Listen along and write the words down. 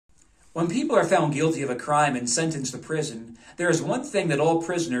When people are found guilty of a crime and sentenced to prison, there is one thing that all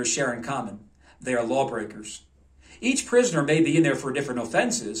prisoners share in common. They are lawbreakers. Each prisoner may be in there for different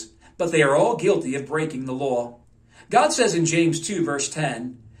offenses, but they are all guilty of breaking the law. God says in James 2, verse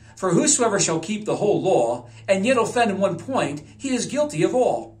 10, "For whosoever shall keep the whole law, and yet offend in one point, he is guilty of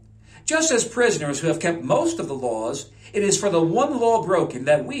all." Just as prisoners who have kept most of the laws, it is for the one law broken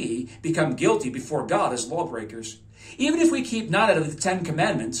that we become guilty before God as lawbreakers. Even if we keep 9 out of the 10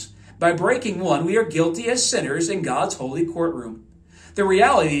 commandments, by breaking one, we are guilty as sinners in God's holy courtroom. The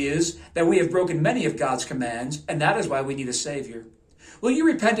reality is that we have broken many of God's commands, and that is why we need a Savior. Will you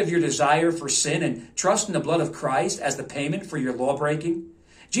repent of your desire for sin and trust in the blood of Christ as the payment for your lawbreaking?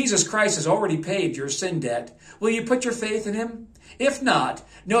 Jesus Christ has already paid your sin debt. Will you put your faith in him? If not,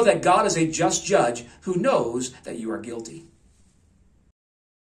 know that God is a just judge who knows that you are guilty.